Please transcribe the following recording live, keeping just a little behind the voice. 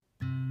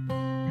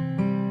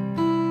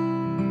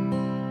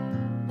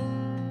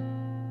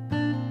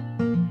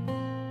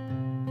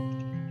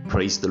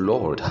Praise the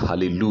Lord.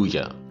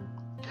 Hallelujah.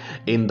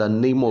 In the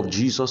name of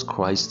Jesus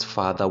Christ,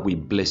 Father, we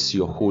bless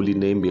your holy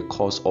name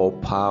because all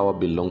power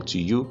belongs to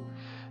you.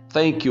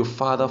 Thank you,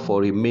 Father,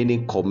 for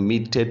remaining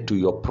committed to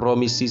your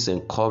promises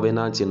and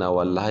covenants in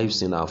our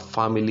lives, in our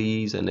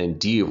families and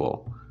endeavor.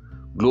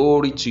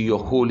 Glory to your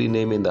holy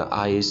name in the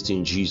highest,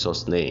 in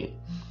Jesus' name.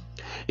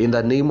 In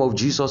the name of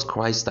Jesus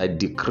Christ, I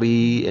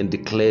decree and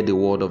declare the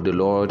word of the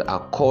Lord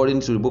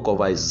according to the book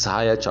of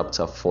Isaiah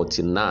chapter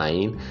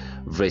 49,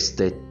 verse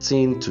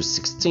 13 to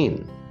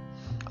 16.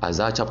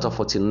 Isaiah chapter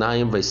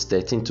 49, verse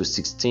 13 to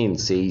 16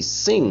 says,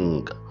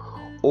 "Sing,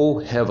 O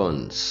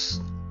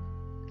heavens,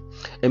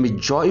 and be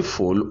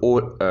joyful,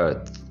 O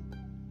earth,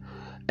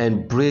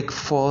 and break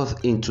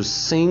forth into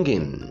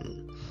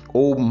singing,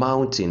 O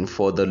mountain,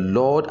 for the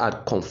Lord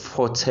hath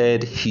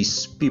comforted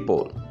his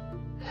people,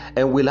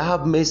 and will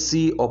have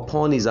mercy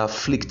upon his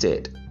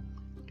afflicted."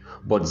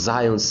 But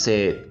Zion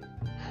said,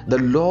 "The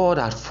Lord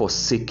hath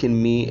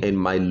forsaken me, and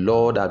my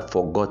Lord hath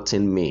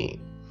forgotten me."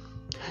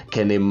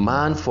 Can a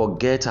man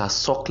forget a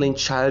suckling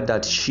child,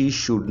 that she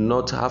should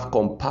not have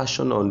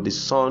compassion on the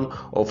son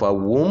of her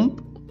womb?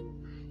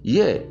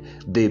 Yea,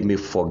 they may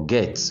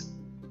forget,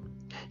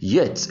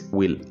 yet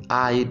will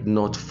I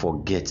not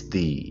forget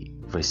thee.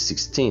 Verse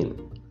 16.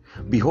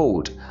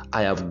 "Behold,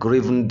 I have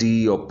graven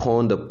thee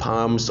upon the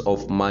palms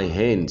of my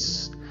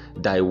hands.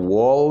 Thy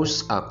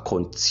walls are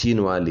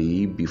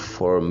continually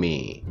before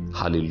me."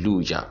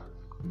 Hallelujah.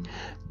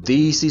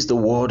 This is the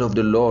word of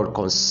the Lord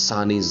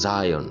concerning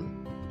Zion.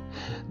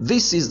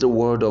 This is the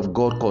word of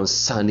God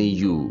concerning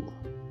you.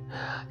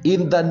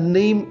 In the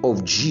name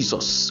of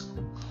Jesus,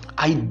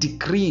 I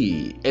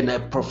decree and I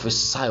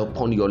prophesy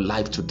upon your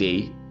life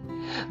today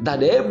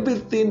that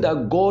everything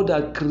that God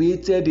has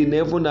created in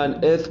heaven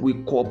and earth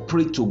will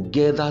cooperate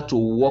together to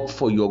work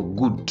for your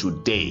good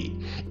today.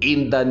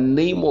 In the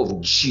name of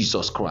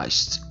Jesus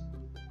Christ.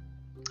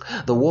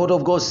 The word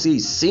of God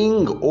says,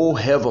 "Sing, O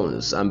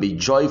heavens, and be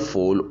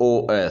joyful,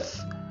 O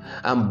earth,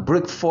 and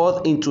break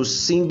forth into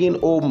singing,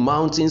 O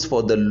mountains,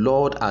 for the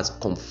Lord has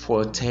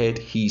comforted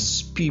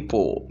his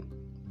people."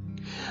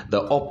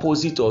 The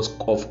opposite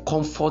of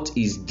comfort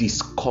is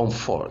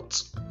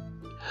discomfort.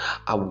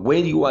 And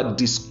when you are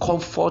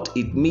discomfort,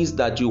 it means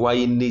that you are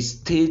in a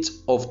state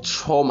of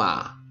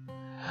trauma.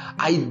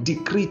 I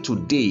decree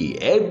today,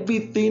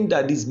 everything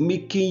that is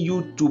making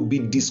you to be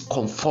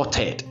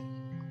discomforted,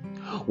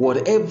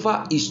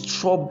 whatever is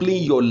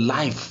troubling your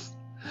life,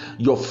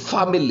 your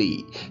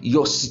family,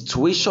 your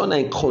situation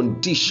and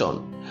condition,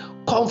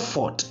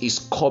 comfort is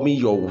coming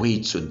your way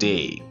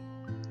today.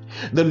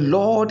 The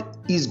Lord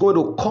is going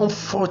to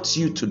comfort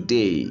you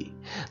today.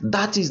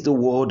 That is the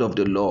word of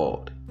the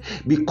Lord,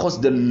 because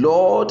the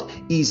Lord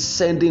is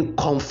sending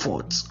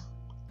comfort.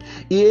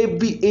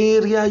 Every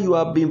area you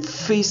have been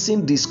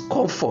facing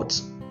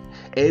discomfort,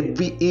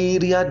 every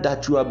area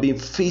that you have been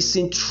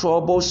facing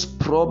troubles,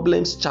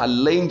 problems,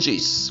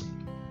 challenges,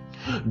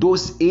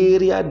 those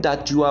areas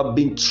that you have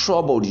been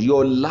troubled,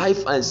 your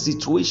life and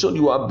situation,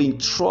 you have been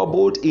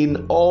troubled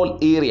in all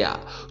areas.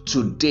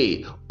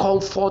 Today,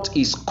 comfort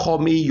is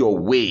coming your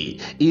way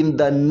in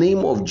the name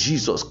of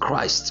Jesus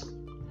Christ.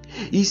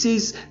 He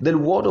says, the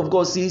word of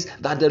God says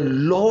that the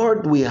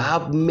Lord will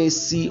have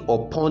mercy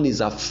upon his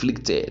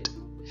afflicted.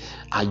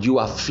 Are you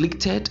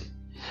afflicted?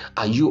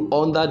 Are you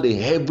under the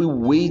heavy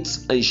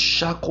weights and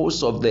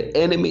shackles of the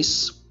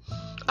enemies?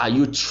 Are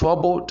you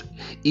troubled?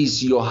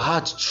 Is your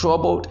heart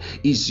troubled?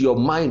 Is your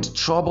mind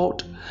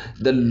troubled?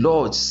 The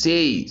Lord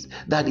says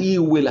that he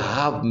will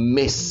have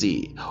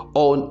mercy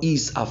on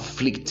his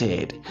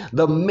afflicted.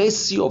 The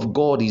mercy of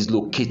God is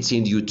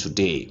locating you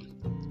today.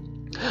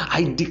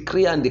 I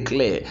decree and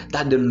declare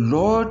that the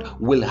Lord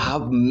will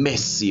have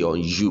mercy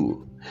on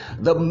you.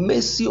 The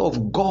mercy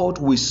of God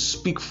will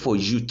speak for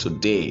you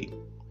today.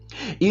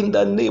 In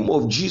the name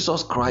of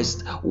Jesus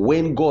Christ,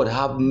 when God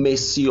have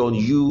mercy on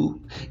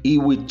you, he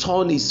will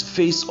turn his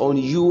face on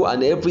you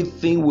and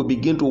everything will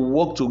begin to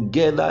work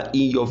together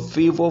in your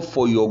favor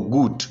for your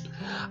good.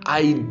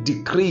 I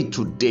decree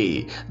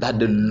today that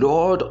the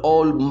Lord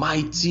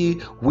Almighty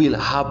will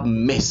have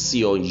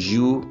mercy on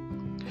you.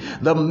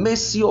 The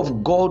mercy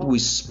of God will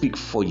speak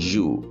for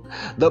you.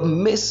 The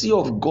mercy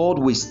of God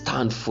will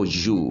stand for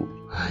you.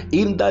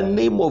 In the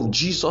name of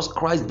Jesus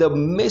Christ, the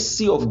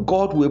mercy of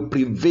God will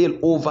prevail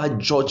over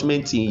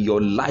judgment in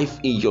your life,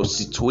 in your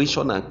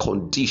situation and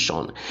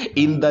condition.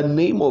 In the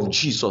name of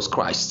Jesus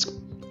Christ,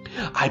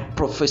 I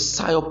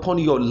prophesy upon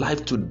your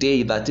life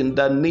today that in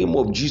the name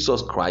of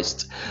Jesus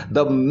Christ,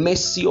 the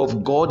mercy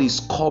of God is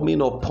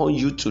coming upon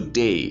you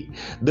today.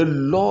 The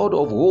Lord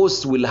of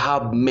hosts will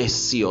have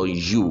mercy on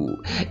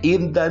you.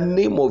 In the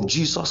name of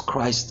Jesus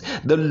Christ,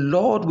 the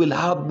Lord will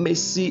have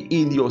mercy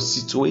in your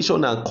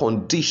situation and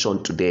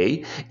condition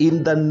today.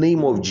 In the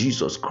name of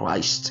Jesus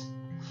Christ.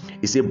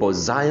 He said, "But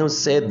Zion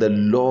said, the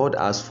Lord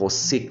has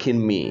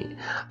forsaken me,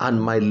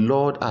 and my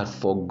Lord hath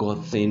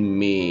forgotten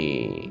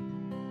me."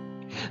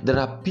 There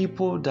are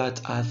people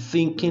that are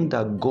thinking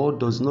that God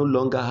does no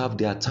longer have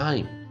their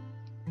time.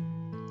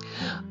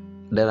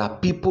 There are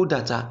people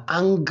that are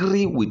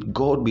angry with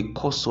God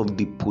because of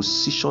the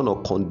position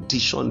or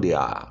condition they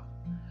are.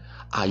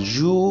 Are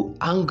you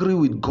angry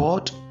with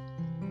God?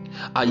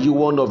 Are you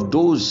one of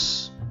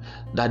those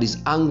that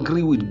is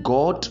angry with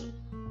God?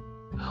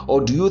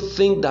 Or do you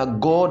think that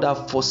God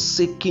has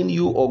forsaken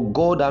you or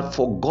God has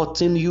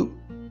forgotten you?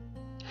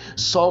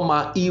 Some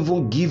are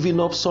even giving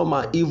up, some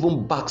are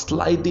even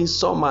backsliding,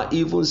 some are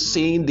even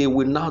saying they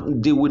will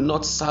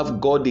not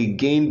serve God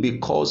again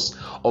because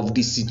of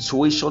the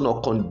situation or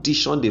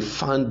condition they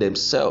find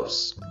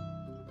themselves.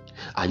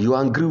 Are you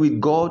angry with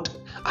God?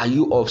 Are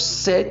you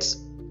upset?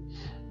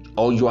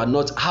 Or you are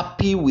not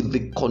happy with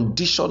the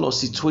condition or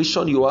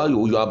situation you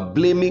are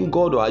blaming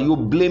God, or are you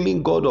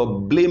blaming God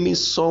or blaming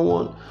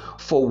someone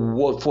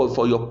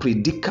for your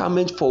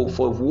predicament, for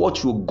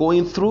what you're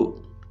going through?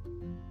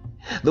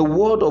 The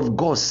word of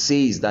God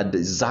says that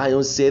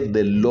Zion said,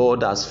 the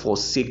Lord has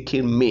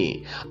forsaken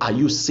me. Are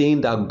you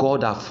saying that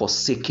God has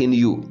forsaken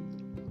you?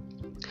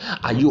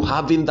 Are you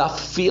having that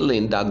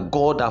feeling that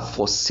God has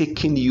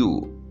forsaken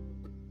you?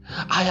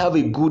 I have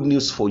a good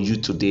news for you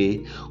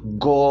today.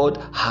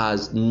 God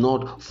has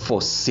not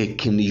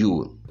forsaken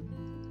you.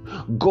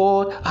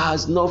 God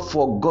has not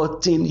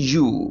forgotten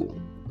you.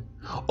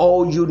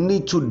 All you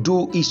need to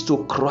do is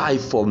to cry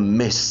for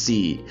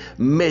mercy.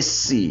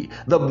 Mercy,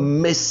 the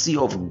mercy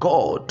of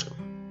God.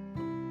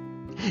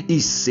 He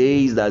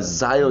says that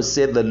Zion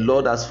said, the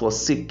Lord has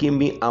forsaken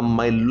me and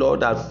my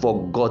Lord has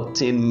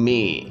forgotten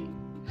me.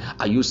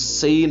 Are you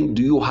saying,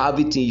 do you have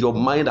it in your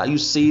mind? Are you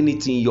saying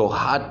it in your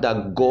heart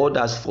that God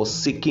has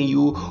forsaken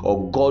you,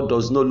 or God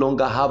does no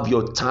longer have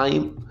your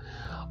time?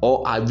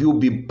 Or have you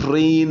been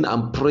praying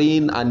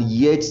and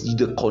yet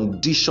the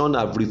condition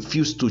have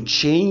refused to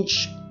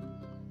change?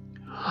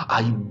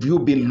 Have you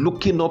been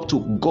looking up to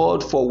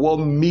God for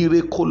one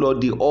miracle or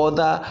the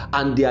other,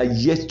 and they are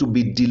yet to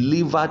be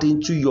delivered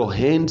into your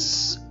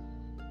hands?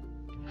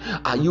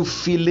 Are you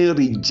feeling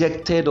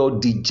rejected or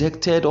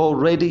dejected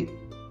already?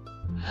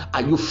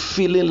 Are you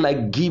feeling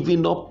like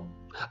giving up?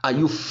 Are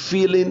you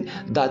feeling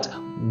that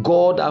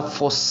God has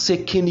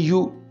forsaken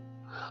you?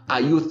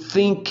 Are you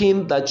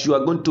thinking that you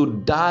are going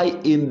to die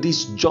in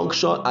this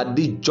junction,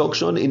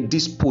 in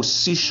this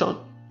position?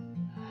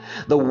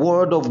 The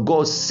word of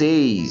God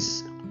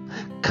says,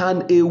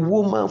 can a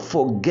woman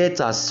forget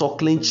a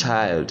suckling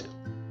child,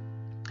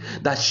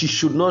 that she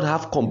should not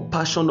have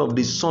compassion of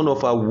the son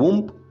of her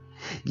womb?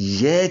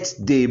 Yet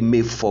they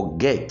may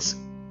forget.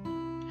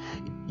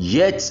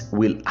 Yet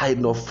will I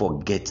not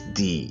forget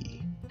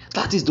thee.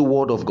 That is the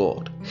word of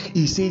God.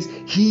 He says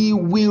he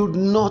will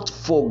not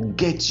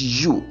forget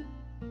you.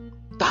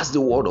 That's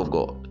the word of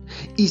God.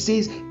 He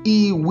says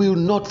he will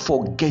not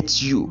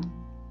forget you.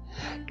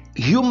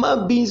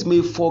 Human beings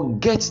may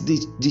forget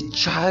the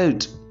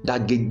child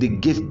that they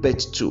gave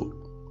birth to.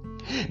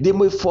 They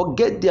may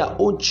forget their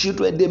own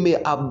children. They may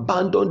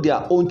abandon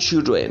their own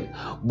children.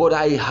 But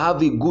I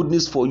have a good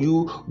news for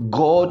you.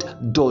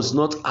 God does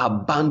not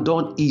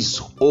abandon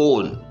his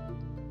own.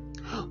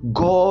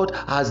 God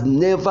has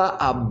never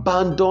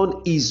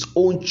abandoned his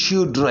own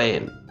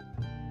children.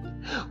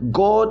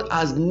 God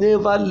has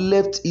never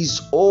left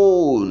his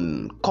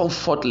own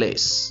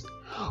comfortless.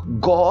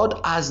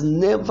 God has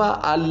never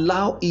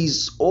allowed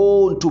his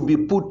own to be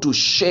put to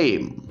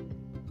shame.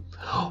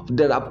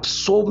 There are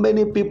so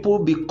many people,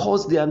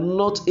 because they are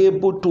not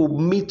able to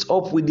meet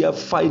up with their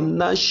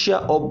financial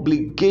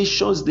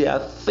obligations, they are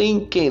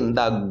thinking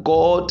that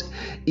God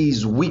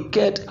is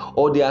wicked,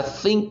 or they are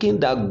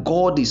thinking that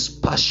God is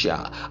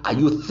partial. Are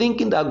you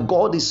thinking that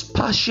God is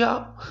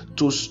partial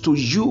to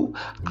you?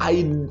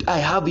 I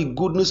have a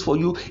good news for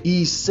you.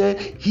 He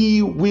said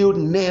he will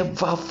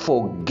never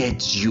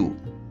forget you.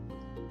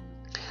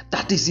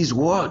 That is his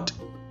word.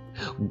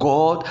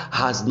 God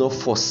has not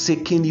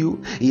forsaken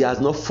you. He has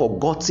not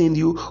forgotten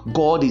you.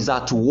 God is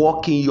at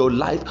work in your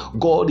life.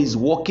 God is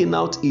working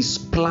out his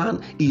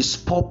plan, his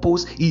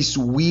purpose, his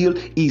will,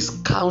 his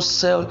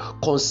counsel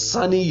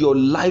concerning your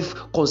life,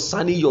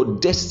 concerning your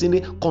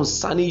destiny,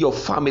 concerning your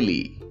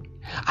family.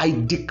 I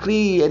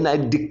decree and I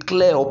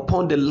declare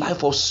upon the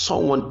life of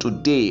someone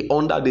today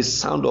under the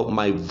sound of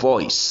my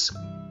voice,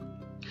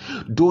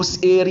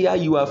 those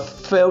areas you have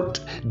felt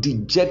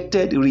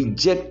dejected,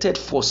 rejected,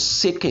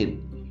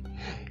 forsaken,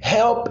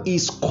 help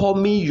is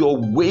coming your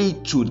way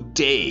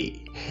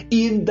today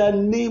in the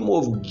name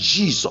of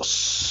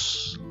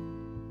Jesus.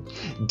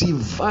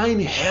 Divine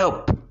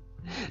help,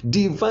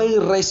 divine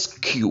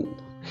rescue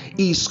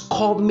is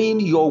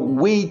coming your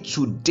way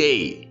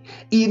today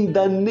in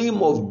the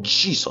name of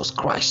Jesus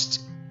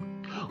Christ.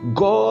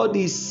 God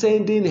is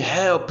sending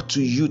help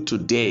to you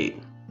today.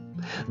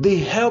 The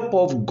help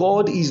of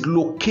God is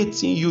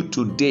locating you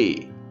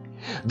today.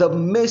 The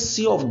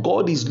mercy of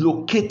God is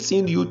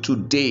locating you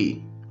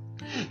today.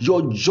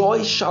 Your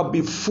joy shall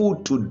be full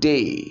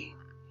today.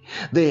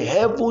 The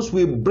heavens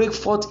will break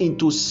forth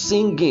into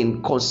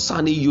singing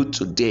concerning you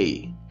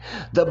today.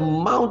 The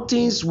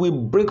mountains will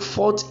break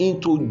forth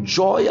into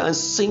joy and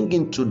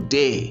singing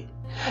today.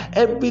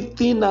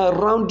 Everything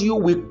around you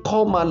will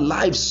come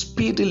alive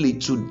speedily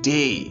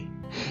today.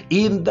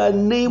 In the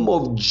name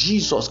of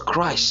Jesus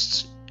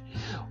Christ.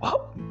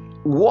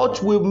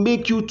 What will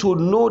make you to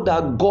know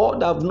that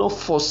God have not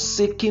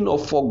forsaken or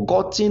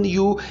forgotten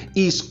you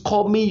is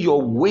coming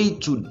your way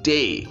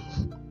today.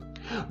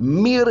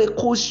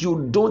 Miracles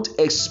you don't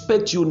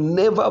expect, you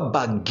never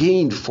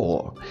bargained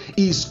for,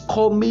 is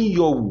coming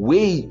your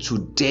way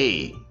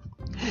today.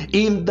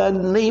 In the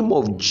name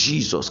of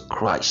Jesus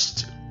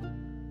Christ.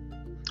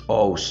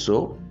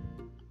 Also,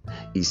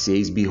 he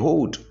says,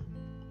 behold,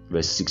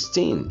 verse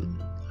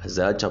 16,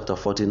 Isaiah chapter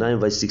 49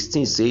 verse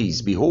 16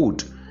 says,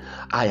 behold,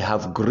 I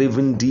have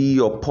graven thee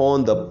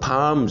upon the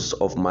palms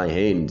of my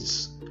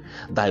hands.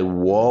 Thy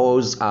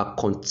walls are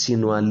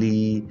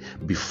continually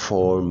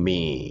before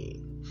me.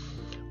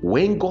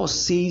 When God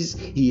says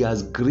he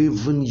has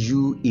graven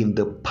you in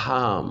the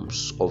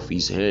palms of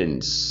his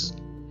hands,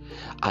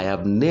 I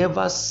have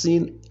never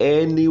seen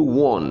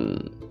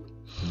anyone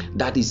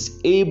that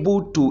is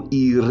able to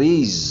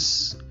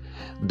erase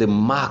the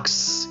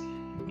marks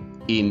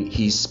in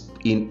his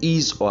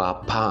or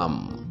her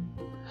palm.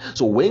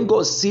 So when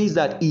God says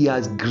that he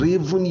has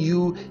graven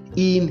you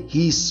in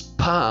his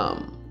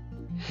palm,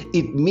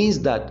 it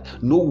means that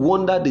no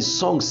wonder the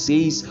song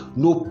says,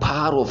 no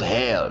power of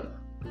hell,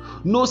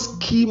 no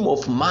scheme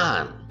of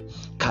man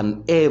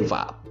can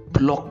ever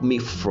pluck me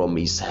from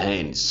his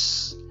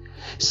hands.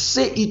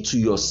 Say it to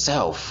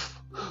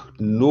yourself.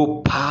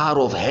 No power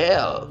of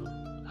hell,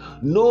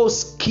 no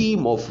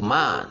scheme of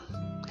man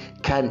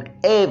can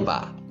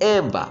ever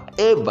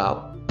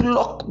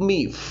pluck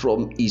me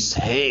from his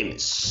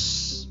hands.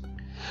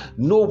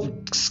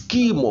 No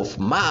scheme of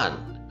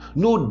man,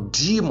 no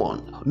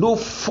demon, no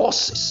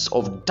forces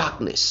of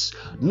darkness,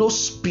 no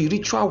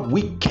spiritual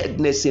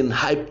wickedness in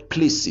high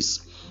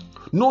places,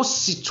 no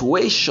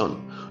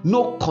situation,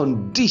 no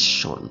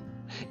condition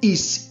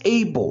is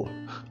able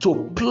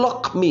to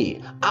pluck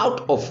me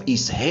out of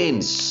his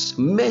hands.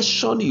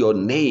 Mention your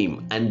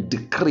name and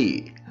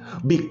decree,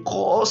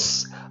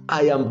 because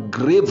I am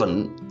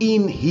graven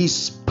in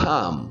his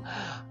palm.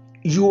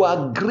 You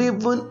are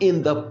graven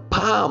in the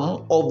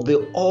palm of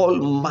the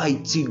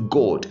Almighty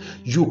God.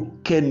 You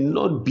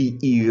cannot be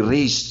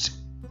erased.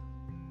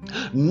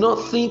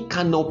 Nothing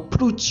can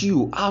uproot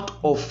you out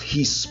of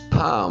his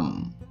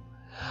palm.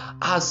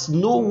 As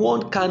no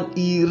one can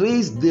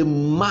erase the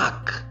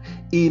mark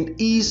in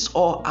his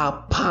or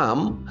her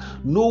palm,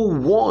 no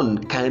one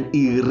can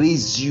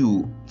erase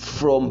you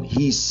from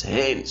his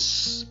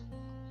hands.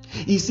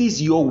 He says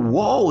your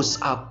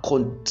walls are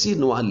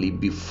continually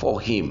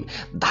before him.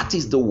 That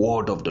is the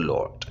word of the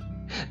Lord.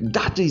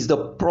 That is the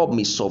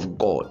promise of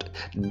God.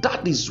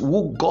 That is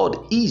who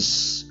God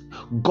is.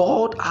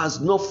 God has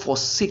not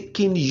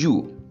forsaken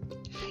you.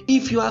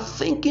 If you are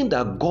thinking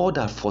that God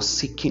has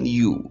forsaken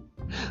you,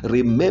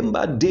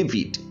 remember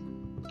David.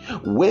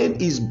 When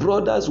his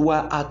brothers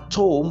were at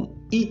home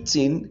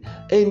eating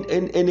and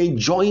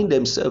enjoying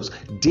themselves,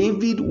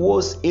 David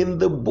was in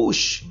the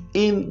bush,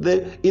 in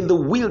the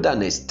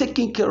wilderness,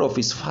 taking care of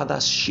his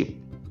father's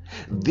sheep.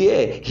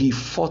 There he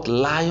fought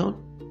lion,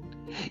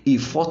 he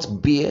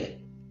fought bear,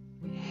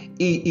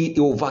 he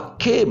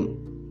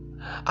overcame.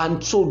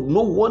 And so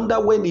no wonder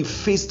when he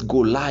faced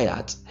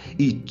Goliath,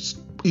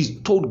 he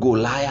told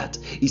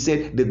Goliath, he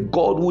said, the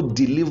God who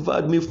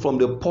delivered me from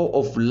the paw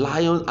of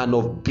lion and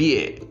of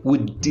bear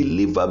will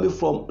deliver me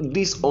from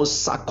this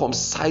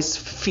uncircumcised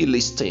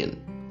Philistine.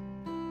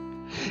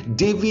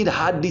 David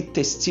had the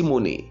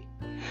testimony.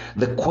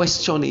 The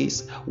question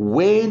is,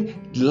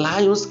 when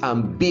lions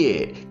and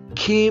bear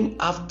came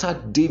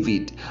after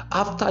David,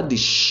 after the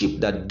sheep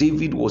that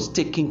David was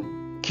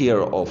taking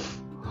care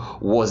of,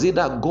 was it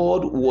that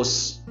God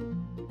was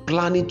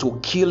planning to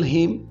kill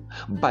him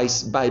by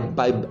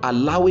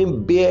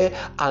allowing bear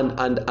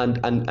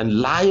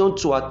and lion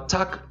to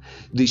attack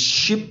the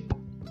sheep?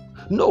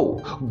 No,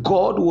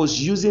 God was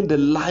using the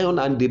lion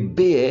and the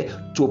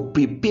bear to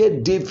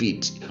prepare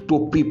David,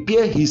 to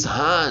prepare his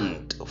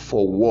hand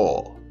for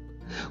war.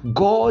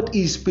 God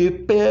is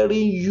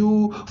preparing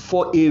you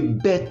for a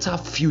better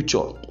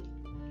future,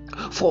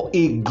 for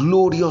a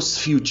glorious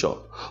future,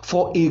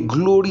 for a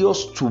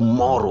glorious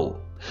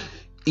tomorrow.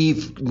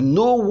 If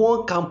no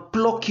one can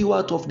pluck you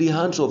out of the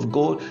hands of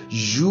God,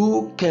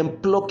 you can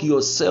pluck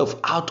yourself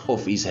out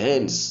of his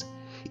hands.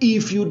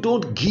 If you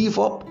don't give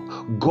up,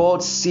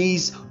 God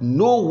says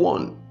no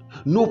one,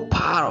 no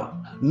power,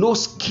 no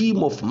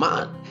scheme of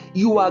man.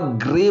 You are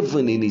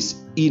graven in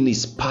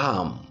his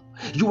palm.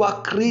 You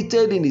are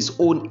created in his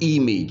own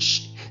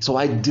image. So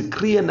I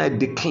decree and I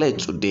declare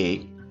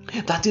today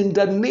that in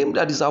the name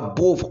that is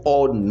above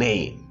all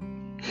name,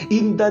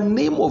 in the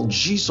name of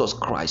Jesus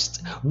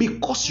Christ,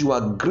 because you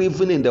are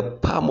graven in the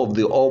palm of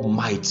the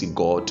Almighty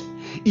God,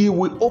 He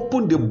will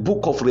open the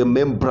book of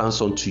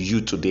remembrance unto you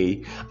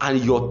today,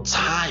 and your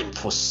time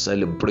for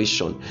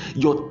celebration,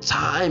 your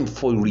time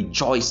for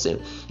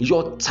rejoicing,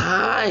 your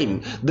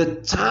time, the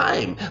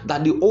time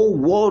that the whole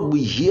world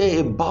will hear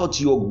about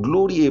your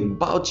glory,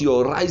 about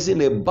your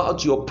rising,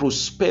 about your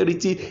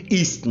prosperity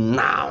is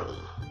now.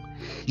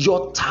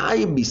 Your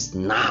time is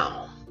now.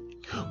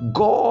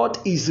 God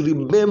is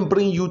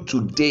remembering you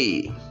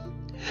today.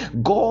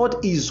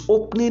 God is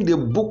opening the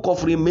book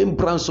of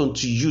remembrance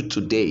unto you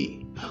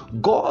today.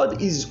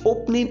 God is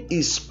opening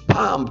his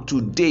palm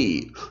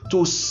today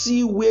to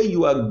see where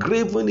you are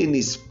graven in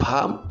his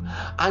palm,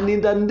 and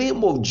in the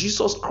name of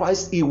Jesus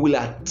Christ, he will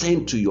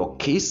attend to your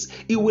case,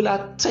 he will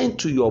attend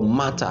to your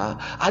matter,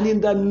 and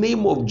in the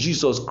name of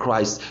Jesus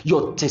Christ,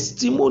 your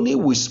testimony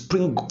will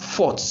spring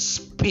forth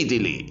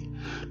speedily.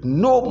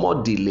 No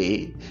more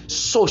delay,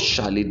 so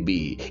shall it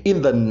be.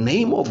 In the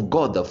name of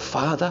God the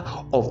Father,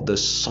 of the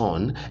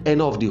Son,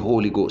 and of the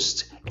Holy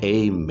Ghost.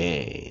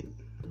 Amen.